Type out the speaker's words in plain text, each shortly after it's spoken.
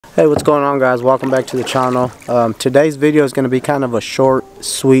Hey, what's going on, guys? Welcome back to the channel. Today's video is going to be kind of a short,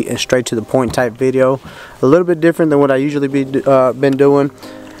 sweet, and straight to the point type video. A little bit different than what I usually been doing.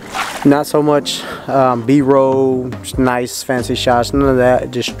 Not so much B-roll, nice fancy shots, none of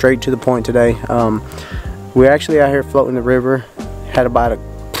that. Just straight to the point today. We're actually out here floating the river. Had about a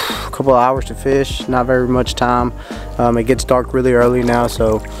couple of hours to fish, not very much time. It gets dark really early now,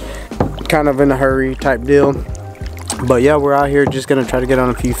 so kind of in a hurry type deal. But yeah, we're out here just gonna try to get on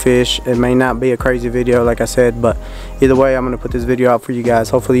a few fish. It may not be a crazy video like I said, but either way, I'm gonna put this video out for you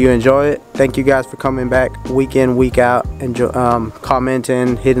guys. Hopefully you enjoy it. Thank you guys for coming back week in, week out, and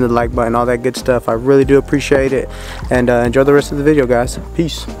commenting, hitting the like button, all that good stuff. I really do appreciate it. And enjoy the rest of the video, guys.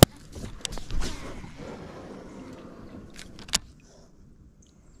 Peace.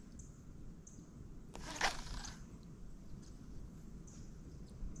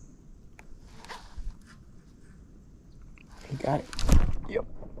 You got it. Yep.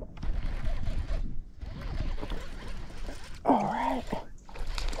 Alright.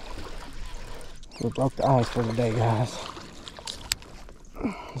 We broke the ice for the day, guys.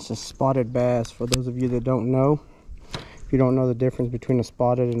 This is spotted bass. For those of you that don't know, if you don't know the difference between a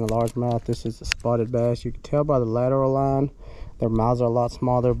spotted and a largemouth, this is a spotted bass. You can tell by the lateral line, their mouths are a lot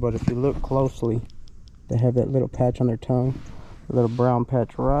smaller, but if you look closely, they have that little patch on their tongue, a little brown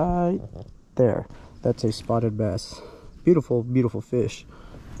patch right there. That's a spotted bass. Beautiful, beautiful fish.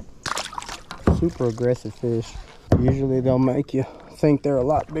 Super aggressive fish. Usually they'll make you think they're a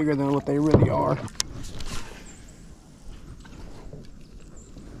lot bigger than what they really are.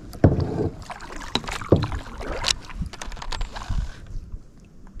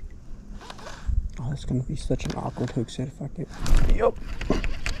 Oh, it's gonna be such an awkward hook set if I get. Yep.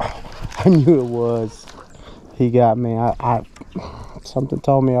 Oh, I knew it was. He got me. Something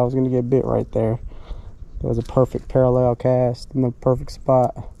told me I was gonna get bit right there. It was a perfect parallel cast in the perfect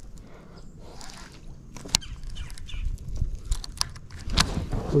spot.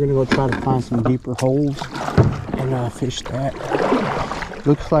 We're gonna go try to find some deeper holes and fish that.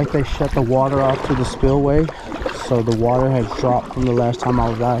 Looks like they shut the water off to the spillway, so the water has dropped from the last time I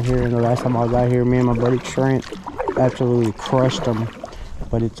was out here. And the last time I was out here, me and my buddy Trent absolutely crushed them.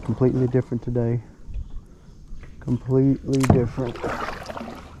 But it's completely different today. Completely different.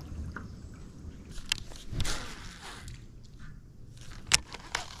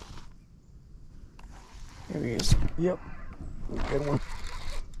 There he is. Yep. Good one.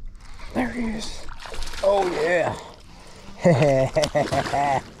 There he is. Oh, yeah.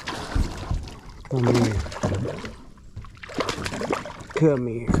 Come here. Come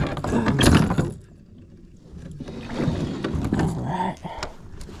here. All right.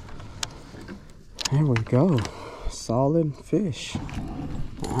 There we go. Solid fish.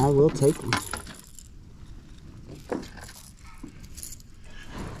 I will take them.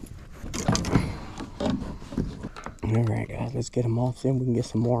 Alright, guys, let's get them off, then we can get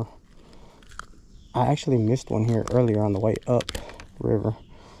some more. I actually missed one here earlier on the way up river.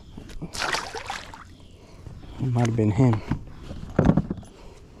 It might have been him.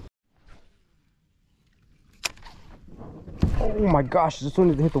 Oh my gosh, as soon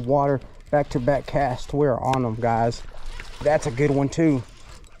as it hit the water, back-to-back cast. We're on them, guys. That's a good one too.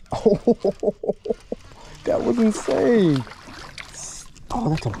 Oh, that was insane. Oh,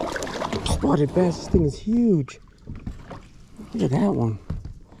 that's a spotted bass. This thing is huge. Look at that one.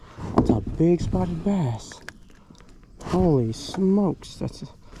 That's a big spotted bass. Holy smokes.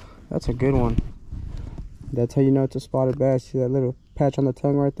 That's a good one. That's how you know it's a spotted bass. See that little patch on the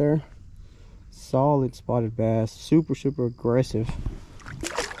tongue right there? Solid spotted bass. Super, super aggressive.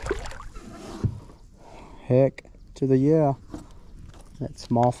 Heck to the yeah. That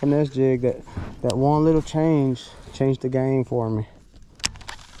small finesse jig, that one little change changed the game for me.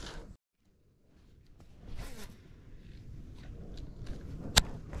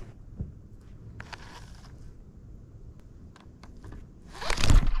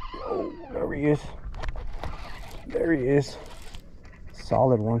 There he is. There he is.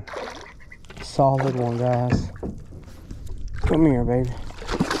 Solid one. Solid one, guys. Come here, baby.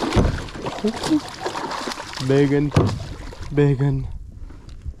 Big un. Big un.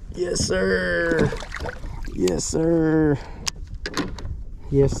 Yes, sir. Yes, sir.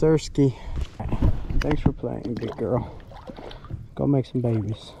 Yes, sirski. Thanks for playing, big girl. Go make some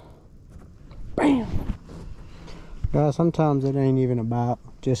babies. Bam. Guys, sometimes it ain't even about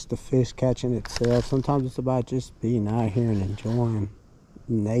just the fish catching itself. Sometimes it's about just being out here and enjoying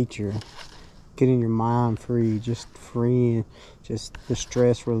nature, getting your mind free, just freeing, just the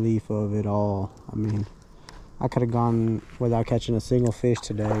stress relief of it all. I mean, I could have gone without catching a single fish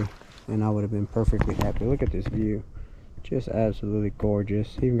today and I would have been perfectly happy. Look at this view. Just absolutely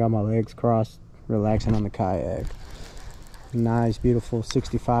gorgeous. Even got my legs crossed, relaxing on the kayak. Nice, beautiful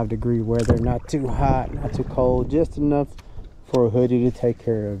 65-degree weather. Not too hot, not too cold, just enough for a hoodie to take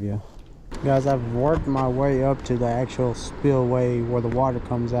care of you. Guys, I've worked my way up to the actual spillway where the water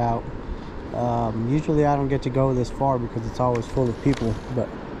comes out. Usually I don't get to go this far because it's always full of people, but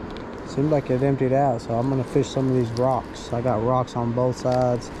it seems like it emptied out, so I'm gonna fish some of these rocks. I got rocks on both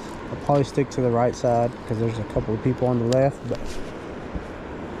sides. I'll probably stick to the right side because there's a couple of people on the left, but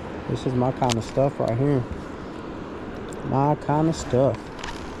this is my kind of stuff right here. My kind of stuff.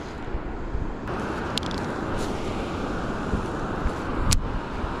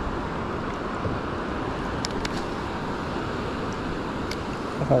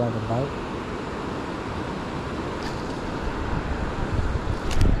 I felt like a bite.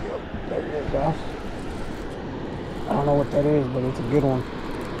 There you go. I don't know what that is, but it's a good one.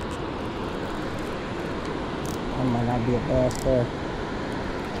 That might not be a bass there.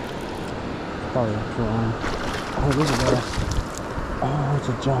 Probably a drum. Oh, this is a bass. Oh, it's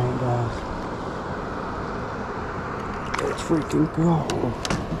a giant, guys. Let's freaking go.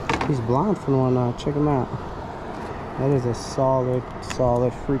 He's blind for one now. Check him out. That is a solid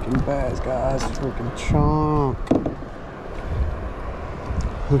freaking bass, guys. Freaking chunk.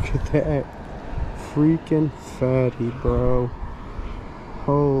 Look at that. Freaking fatty, bro.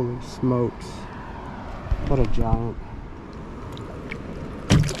 Holy smokes. What a giant.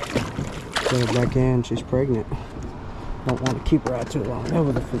 Put her back in. She's pregnant. Don't want to keep her out too long.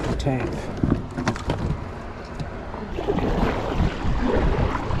 Over the freaking tank.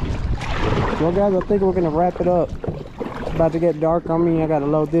 Well, guys, I think we're going to wrap it up. It's about to get dark on me. I got to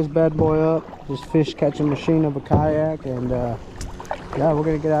load this bad boy up. This fish catching machine of a kayak. And, yeah, we're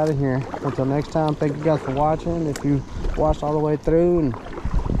going to get out of here. Until next time, thank you guys for watching. If you watched all the way through. And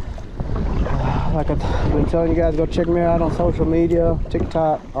like I've been telling you guys, go check me out on social media,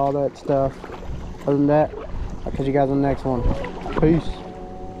 TikTok, all that stuff. Other than that, I'll catch you guys on the next one. Peace.